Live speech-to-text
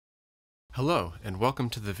Hello, and welcome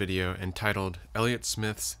to the video entitled Elliott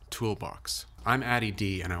Smith's Toolbox. I'm Addy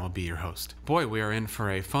D, and I will be your host. Boy, we are in for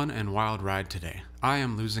a fun and wild ride today. I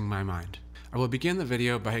am losing my mind. I will begin the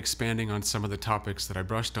video by expanding on some of the topics that I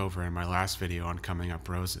brushed over in my last video on Coming Up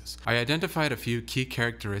Roses. I identified a few key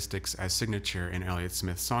characteristics as signature in Elliott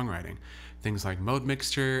Smith's songwriting, things like mode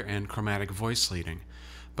mixture and chromatic voice leading.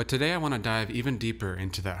 But today I want to dive even deeper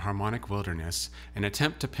into that harmonic wilderness and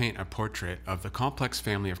attempt to paint a portrait of the complex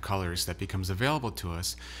family of colors that becomes available to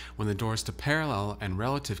us when the doors to parallel and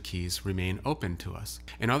relative keys remain open to us.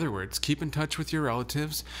 In other words, keep in touch with your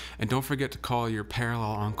relatives and don't forget to call your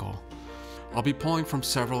parallel uncle. I'll be pulling from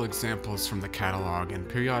several examples from the catalog and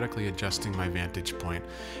periodically adjusting my vantage point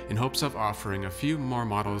in hopes of offering a few more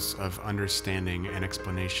models of understanding and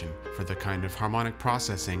explanation for the kind of harmonic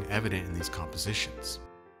processing evident in these compositions.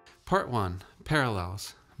 Part 1.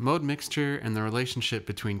 Parallels. Mode mixture and the relationship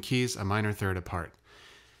between keys a minor third apart.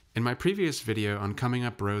 In my previous video on Coming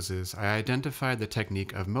Up Roses, I identified the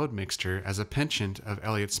technique of mode mixture as a penchant of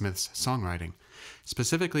Elliott Smith's songwriting,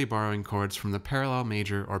 specifically borrowing chords from the parallel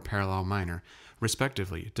major or parallel minor,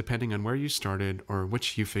 respectively, depending on where you started or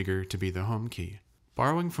which you figure to be the home key.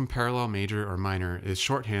 Borrowing from parallel major or minor is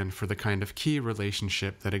shorthand for the kind of key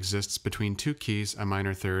relationship that exists between two keys a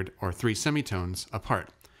minor third or three semitones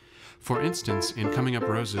apart. For instance, in Coming Up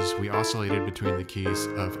Roses, we oscillated between the keys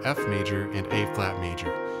of F major and A flat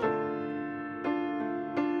major.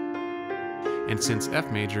 And since F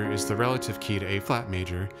major is the relative key to A flat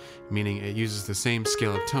major, meaning it uses the same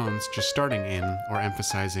scale of tones just starting in or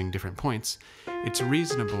emphasizing different points, it's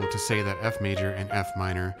reasonable to say that F major and F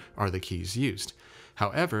minor are the keys used.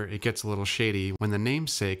 However, it gets a little shady when the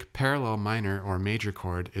namesake parallel minor or major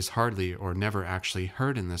chord is hardly or never actually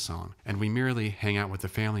heard in the song, and we merely hang out with the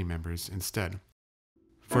family members instead.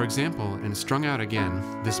 For example, in Strung Out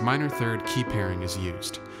Again, this minor third key pairing is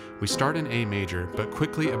used. We start in A major, but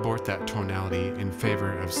quickly abort that tonality in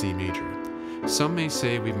favor of C major. Some may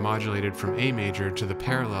say we've modulated from A major to the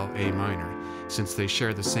parallel A minor, since they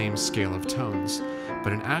share the same scale of tones,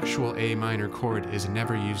 but an actual A minor chord is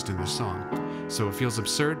never used in the song, so it feels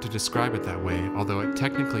absurd to describe it that way, although it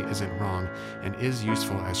technically isn't wrong and is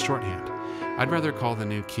useful as shorthand. I'd rather call the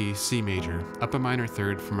new key C major, up a minor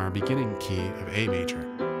third from our beginning key of A major.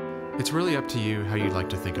 It's really up to you how you'd like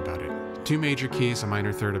to think about it. Two major keys a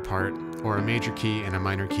minor third apart, or a major key and a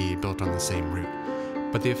minor key built on the same root.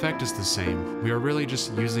 But the effect is the same. We are really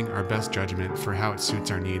just using our best judgment for how it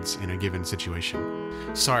suits our needs in a given situation.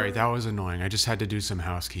 Sorry, that was annoying. I just had to do some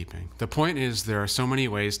housekeeping. The point is, there are so many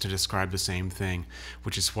ways to describe the same thing,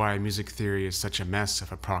 which is why music theory is such a mess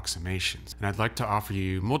of approximations. And I'd like to offer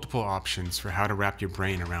you multiple options for how to wrap your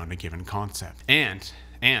brain around a given concept. And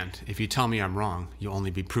if you tell me I'm wrong, you'll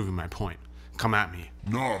only be proving my point. Come at me.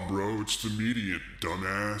 Nah, bro, it's the median,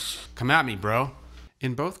 dumbass. Come at me, bro.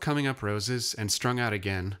 In both Coming Up Roses and Strung Out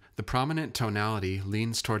Again, the prominent tonality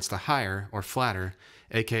leans towards the higher or flatter,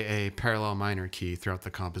 aka parallel minor key throughout the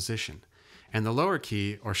composition, and the lower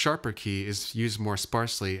key or sharper key is used more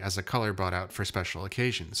sparsely as a color brought out for special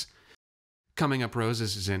occasions. Coming Up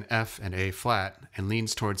Roses is in F and A flat and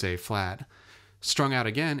leans towards A flat. Strung Out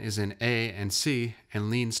Again is in A and C and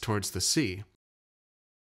leans towards the C.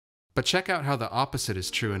 But check out how the opposite is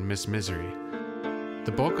true in Miss Misery.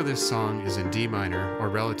 The bulk of this song is in D minor, or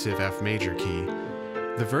relative F major key.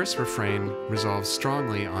 The verse-refrain resolves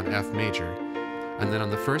strongly on F major, and then on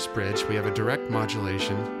the first bridge we have a direct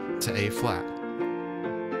modulation to A flat.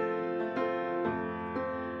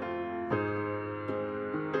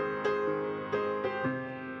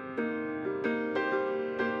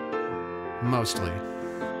 Mostly.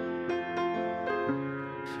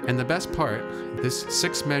 And the best part, this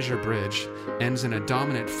 6-measure bridge ends in a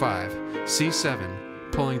dominant 5,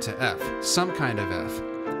 C7, pulling to F, some kind of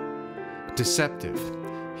F. Deceptive.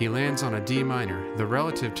 He lands on a D minor, the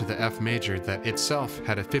relative to the F major that itself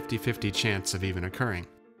had a 50-50 chance of even occurring.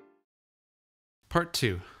 Part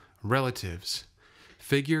 2. Relatives.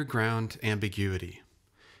 Figure ground ambiguity.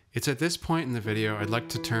 It's at this point in the video I'd like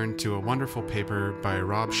to turn to a wonderful paper by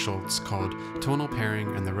Rob Schultz called Tonal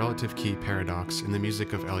Pairing and the Relative Key Paradox in the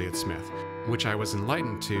Music of Elliott Smith, which I was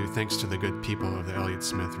enlightened to thanks to the good people of the Elliott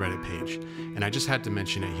Smith Reddit page, and I just had to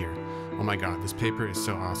mention it here. Oh my god, this paper is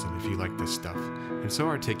so awesome if you like this stuff, and so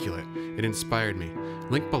articulate. It inspired me.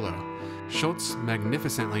 Link below. Schultz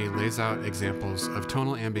magnificently lays out examples of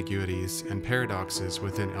tonal ambiguities and paradoxes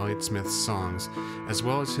within Elliott Smith's songs, as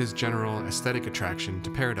well as his general aesthetic attraction to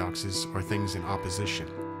paradoxes or things in opposition.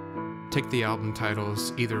 Take the album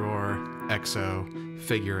titles Either Or, XO,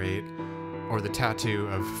 Figure 8, or the tattoo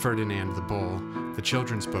of Ferdinand the Bull, the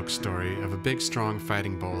children's book story of a big, strong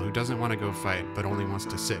fighting bull who doesn't want to go fight but only wants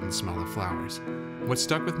to sit and smell the flowers. What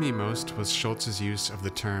stuck with me most was Schultz's use of the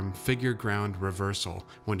term figure-ground reversal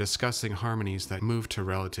when discussing harmonies that move to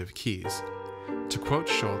relative keys. To quote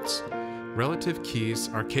Schultz, "Relative keys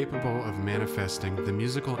are capable of manifesting the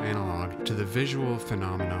musical analog to the visual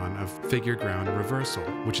phenomenon of figure-ground reversal,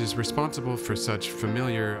 which is responsible for such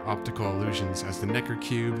familiar optical illusions as the Necker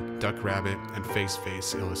cube, duck rabbit, and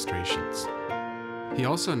face-face illustrations." He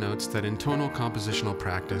also notes that in tonal compositional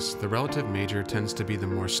practice, the relative major tends to be the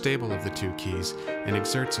more stable of the two keys and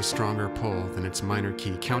exerts a stronger pull than its minor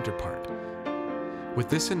key counterpart. With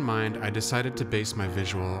this in mind, I decided to base my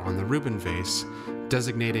visual on the Rubin vase,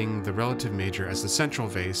 designating the relative major as the central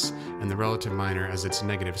vase and the relative minor as its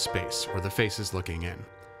negative space, or the faces looking in.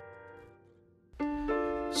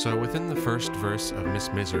 So within the first verse of Miss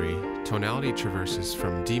Misery, tonality traverses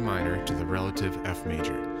from D minor to the relative F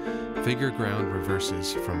major. Figure ground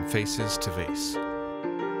reverses from faces to vase.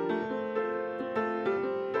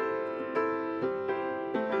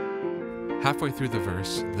 Halfway through the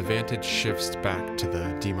verse, the vantage shifts back to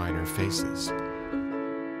the D minor faces.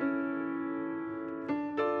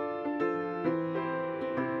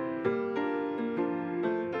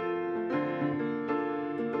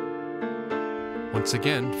 Once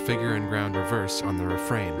again, figure and ground reverse on the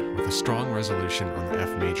refrain, with a strong resolution on the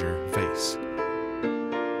F major vase.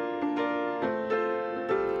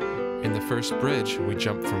 In the first bridge, we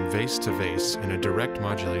jump from vase to vase in a direct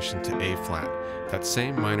modulation to A flat, that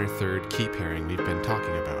same minor third key pairing we've been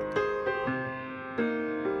talking about,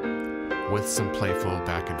 with some playful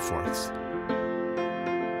back and forths.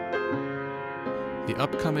 The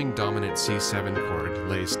upcoming dominant C7 chord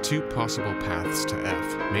lays two possible paths to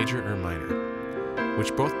F, major or minor,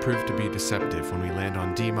 which both prove to be deceptive when we land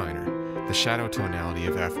on D minor, the shadow tonality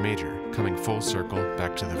of F major, coming full circle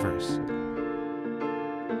back to the verse.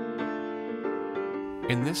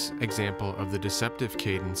 In this example of the deceptive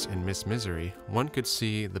cadence in Miss Misery, one could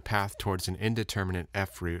see the path towards an indeterminate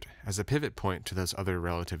F root as a pivot point to those other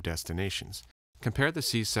relative destinations. Compare the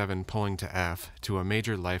C7 pulling to F to a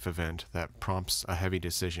major life event that prompts a heavy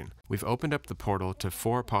decision. We've opened up the portal to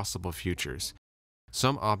four possible futures,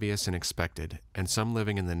 some obvious and expected, and some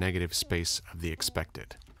living in the negative space of the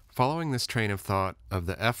expected. Following this train of thought of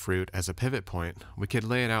the F root as a pivot point, we could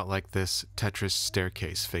lay it out like this Tetris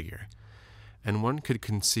staircase figure. And one could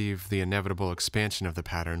conceive the inevitable expansion of the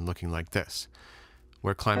pattern looking like this,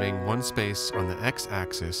 where climbing one space on the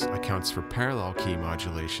x-axis accounts for parallel key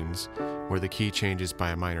modulations, where the key changes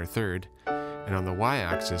by a minor third, and on the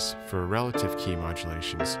y-axis for relative key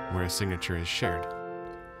modulations, where a signature is shared.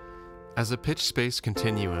 As a pitch space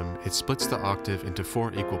continuum, it splits the octave into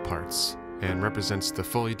four equal parts, and represents the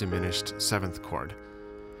fully diminished seventh chord,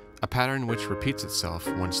 a pattern which repeats itself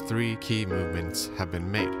once three key movements have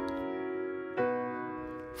been made.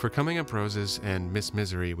 For Coming Up Roses and Miss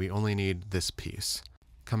Misery, we only need this piece.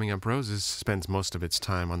 Coming Up Roses spends most of its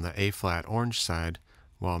time on the A-flat orange side,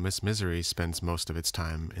 while Miss Misery spends most of its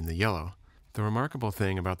time in the yellow. The remarkable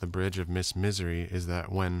thing about the bridge of Miss Misery is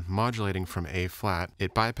that when modulating from A-flat,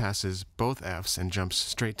 it bypasses both Fs and jumps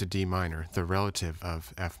straight to D minor, the relative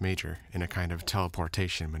of F major, in a kind of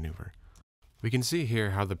teleportation maneuver. We can see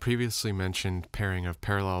here how the previously mentioned pairing of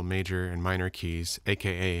parallel major and minor keys,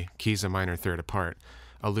 aka keys a minor third apart,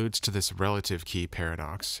 alludes to this relative key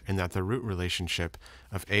paradox, in that the root relationship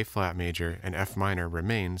of A flat major and F minor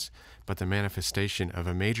remains, but the manifestation of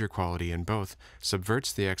a major quality in both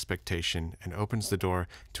subverts the expectation and opens the door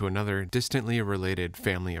to another distantly related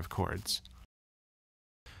family of chords.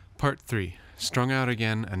 Part 3. Strung Out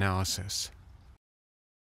Again Analysis.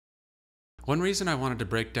 One reason I wanted to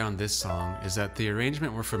break down this song is that the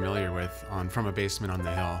arrangement we're familiar with on From a Basement on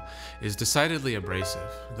the Hill is decidedly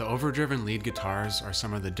abrasive. The overdriven lead guitars are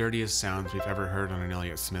some of the dirtiest sounds we've ever heard on an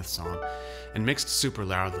Elliott Smith song, and mixed super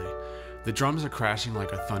loudly. The drums are crashing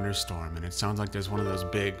like a thunderstorm, and it sounds like there's one of those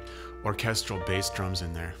big orchestral bass drums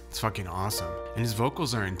in there. It's fucking awesome. And his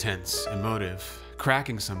vocals are intense, emotive,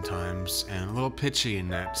 cracking sometimes, and a little pitchy in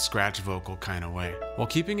that scratch vocal kind of way. While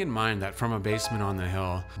keeping in mind that From a Basement on the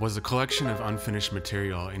Hill was a collection of unfinished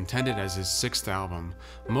material intended as his 6th album,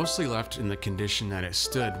 mostly left in the condition that it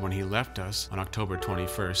stood when he left us on October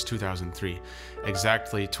 21st, 2003,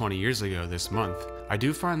 exactly 20 years ago this month, I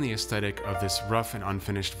do find the aesthetic of this rough and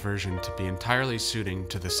unfinished version to be entirely suiting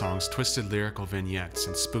to the song's twisted lyrical vignettes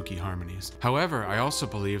and spooky harmonies. However, I also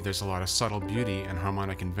believe there's a lot of subtle beauty and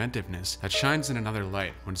harmonic inventiveness that shines in another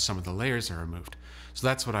light when some of the layers are removed. So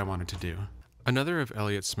that's what I wanted to do. Another of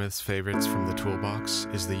Elliott Smith's favorites from the Toolbox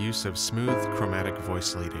is the use of smooth, chromatic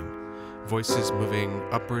voice leading. voices moving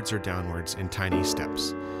upwards or downwards in tiny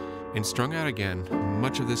steps. In Strung Out Again,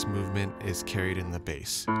 much of this movement is carried in the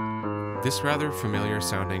bass. This rather familiar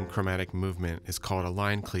sounding chromatic movement is called a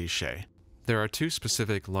line cliché. There are two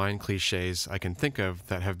specific line clichés I can think of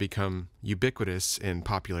that have become ubiquitous in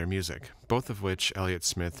popular music, both of which Elliott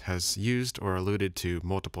Smith has used or alluded to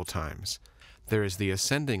multiple times. There is the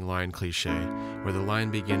ascending line cliché, where the line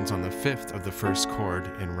begins on the fifth of the first chord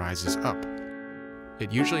and rises up.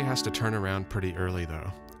 It usually has to turn around pretty early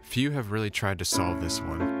though. Few have really tried to solve this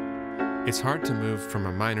one. It's hard to move from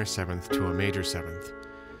a minor seventh to a major seventh,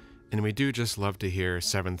 and we do just love to hear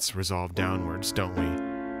sevenths resolve downwards, don't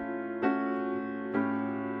we?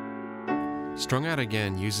 Strung Out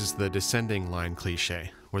Again uses the descending line cliché,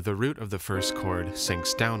 where the root of the first chord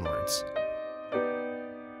sinks downwards.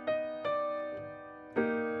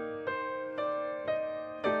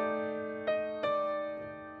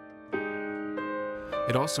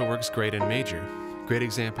 It also works great in major. Great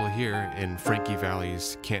example here in Frankie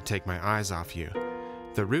Valli's Can't Take My Eyes Off You.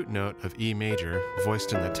 The root note of E major,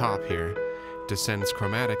 voiced in the top here, descends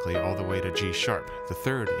chromatically all the way to G sharp, the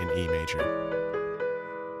third in E major.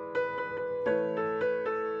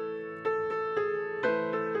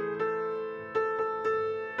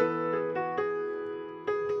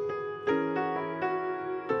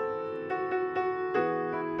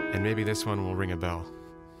 And maybe this one will ring a bell.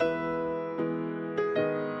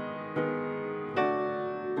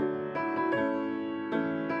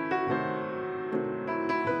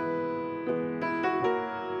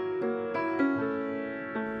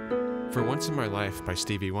 For Once in My Life by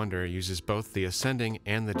Stevie Wonder uses both the ascending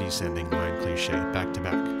and the descending line cliché back to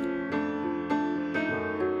back.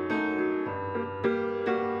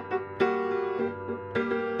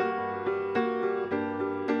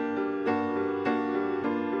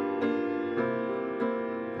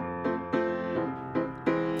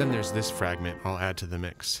 Then there's this fragment I'll add to the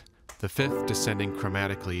mix, the fifth descending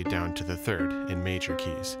chromatically down to the third in major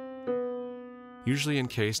keys, usually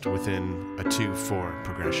encased within a 2-4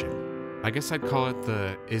 progression. I guess I'd call it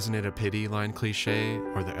the Isn't It a Pity line cliché,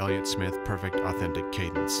 or the Elliott Smith perfect authentic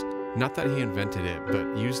cadence. Not that he invented it,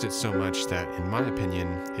 but used it so much that, in my opinion,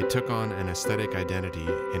 it took on an aesthetic identity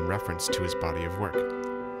in reference to his body of work.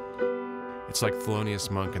 It's like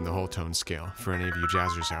Thelonious Monk and the whole tone scale, for any of you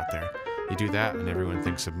jazzers out there. You do that and everyone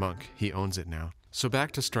thinks of Monk. He owns it now. So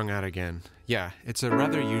back to Strung Out Again. Yeah, it's a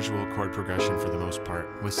rather usual chord progression for the most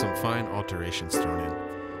part, with some fine alterations thrown in.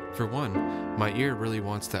 For one, my ear really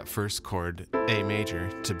wants that first chord, A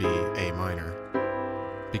major, to be A minor,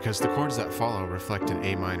 because the chords that follow reflect an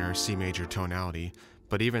A minor, C major tonality,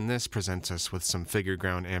 but even this presents us with some figure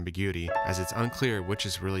ground ambiguity, as it's unclear which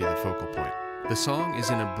is really the focal point. The song is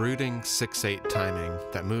in a brooding 6/8 timing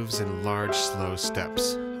that moves in large, slow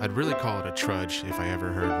steps. I'd really call it a trudge if I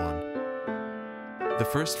ever heard one. The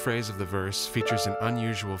first phrase of the verse features an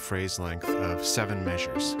unusual phrase length of 7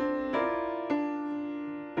 measures.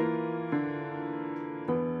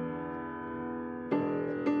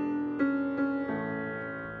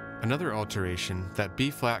 Another alteration, that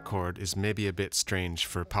B-flat chord is maybe a bit strange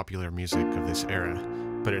for popular music of this era,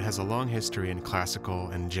 but it has a long history in classical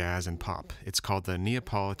and jazz and pop. It's called the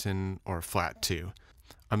Neapolitan or flat 2,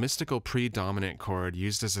 a mystical predominant chord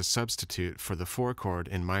used as a substitute for the 4 chord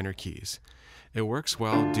in minor keys. It works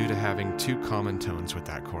well due to having 2 common tones with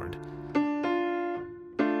that chord.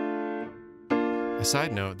 A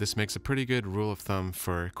side note, this makes a pretty good rule of thumb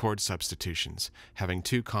for chord substitutions, having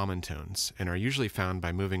 2 common tones, and are usually found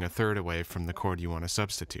by moving a third away from the chord you want to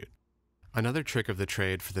substitute. Another trick of the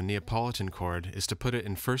trade for the Neapolitan chord is to put it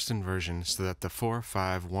in first inversion so that the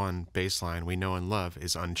 4-5-1 bass line we know and love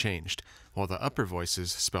is unchanged, while the upper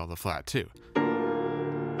voices spell the flat 2.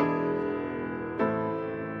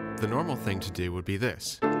 The normal thing to do would be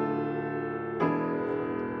this.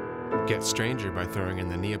 Get stranger by throwing in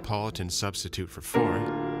the Neapolitan substitute for 4,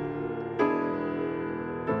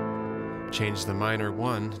 change the minor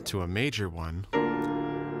 1 to a major 1,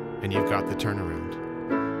 and you've got the turnaround.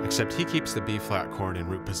 Except he keeps the B-flat chord in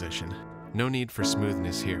root position. No need for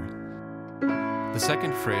smoothness here. The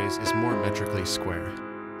second phrase is more metrically square.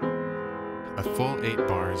 A full 8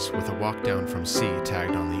 bars with a walk down from C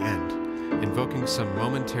tagged on the end, invoking some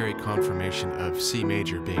momentary confirmation of C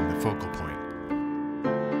major being the focal point.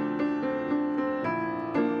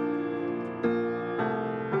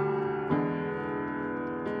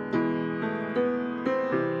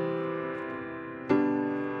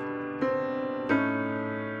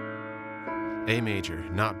 A major,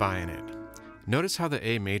 not buying it. Notice how the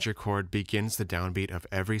A major chord begins the downbeat of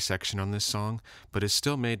every section on this song, but is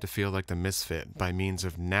still made to feel like the misfit by means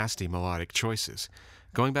of nasty melodic choices.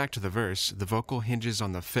 Going back to the verse, the vocal hinges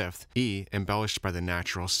on the 5th, E, embellished by the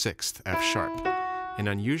natural 6th, F sharp. An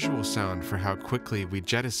unusual sound for how quickly we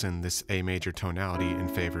jettison this A major tonality in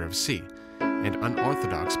favor of C, and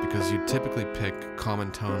unorthodox because you'd typically pick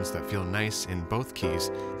common tones that feel nice in both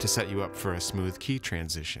keys to set you up for a smooth key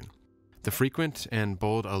transition. The frequent and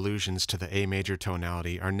bold allusions to the A major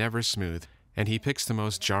tonality are never smooth, and he picks the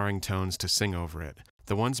most jarring tones to sing over it,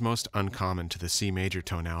 the ones most uncommon to the C major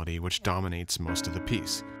tonality, which dominates most of the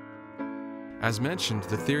piece. As mentioned,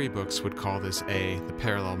 the theory books would call this A the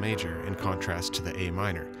parallel major in contrast to the A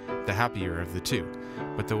minor, the happier of the two,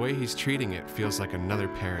 but the way he's treating it feels like another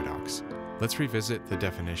paradox. Let's revisit the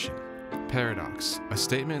definition. Paradox, a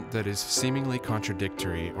statement that is seemingly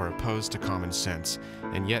contradictory or opposed to common sense,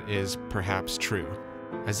 and yet is perhaps true.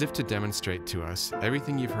 As if to demonstrate to us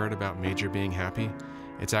everything you've heard about major being happy,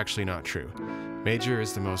 it's actually not true. Major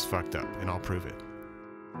is the most fucked up, and I'll prove it.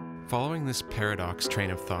 Following this paradox train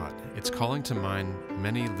of thought, it's calling to mind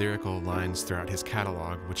many lyrical lines throughout his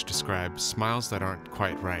catalog which describe smiles that aren't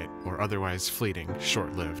quite right or otherwise fleeting,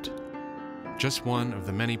 short-lived. Just one of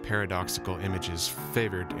the many paradoxical images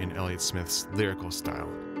favored in Elliott Smith's lyrical style.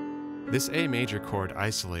 This A major chord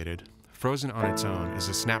isolated, frozen on its own, is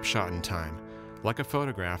a snapshot in time. Like a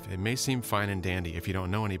photograph, it may seem fine and dandy if you don't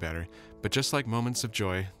know any better, but just like moments of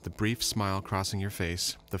joy, the brief smile crossing your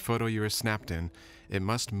face, the photo you were snapped in, it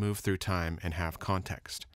must move through time and have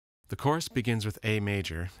context. The chorus begins with A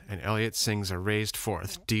major, and Elliott sings a raised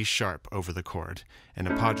 4th, D sharp, over the chord, and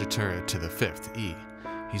a appoggiatura to the 5th, E.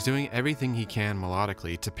 He's doing everything he can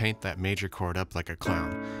melodically to paint that major chord up like a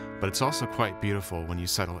clown, but it's also quite beautiful when you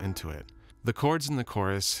settle into it. The chords in the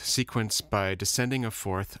chorus sequence by descending a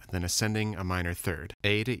 4th, then ascending a minor 3rd,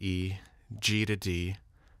 A to E, G to D,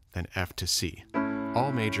 then F to C.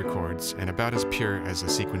 All major chords, and about as pure as a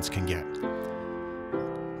sequence can get.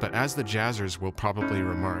 But as the jazzers will probably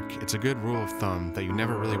remark, it's a good rule of thumb that you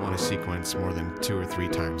never really want to sequence more than 2 or 3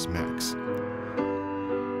 times max.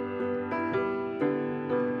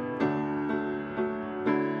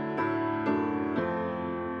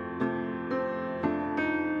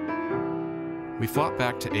 We flop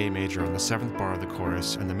back to A major on the 7th bar of the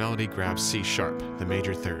chorus, and the melody grabs C sharp, the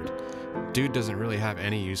major 3rd. Dude doesn't really have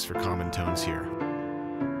any use for common tones here.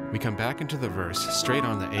 We come back into the verse, straight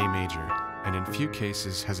on the A major, and in few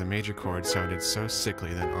cases has a major chord sounded so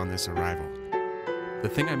sickly than on this arrival. The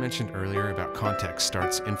thing I mentioned earlier about context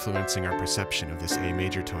starts influencing our perception of this A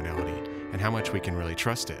major tonality, and how much we can really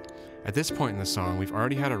trust it. At this point in the song, we've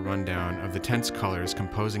already had a rundown of the tense colors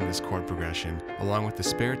composing this chord progression, along with the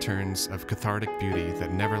spare turns of cathartic beauty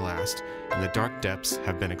that never last, and the dark depths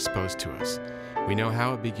have been exposed to us. We know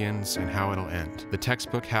how it begins and how it'll end. The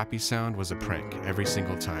textbook happy sound was a prank every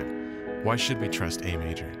single time. Why should we trust A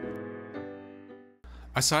major?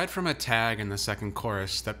 Aside from a tag in the second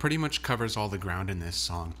chorus that pretty much covers all the ground in this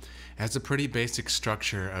song, it has a pretty basic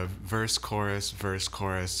structure of verse, chorus,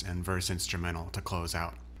 and verse instrumental to close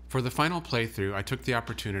out. For the final playthrough, I took the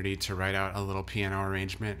opportunity to write out a little piano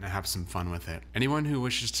arrangement and have some fun with it. Anyone who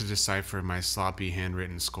wishes to decipher my sloppy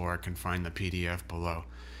handwritten score can find the PDF below.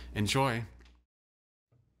 Enjoy!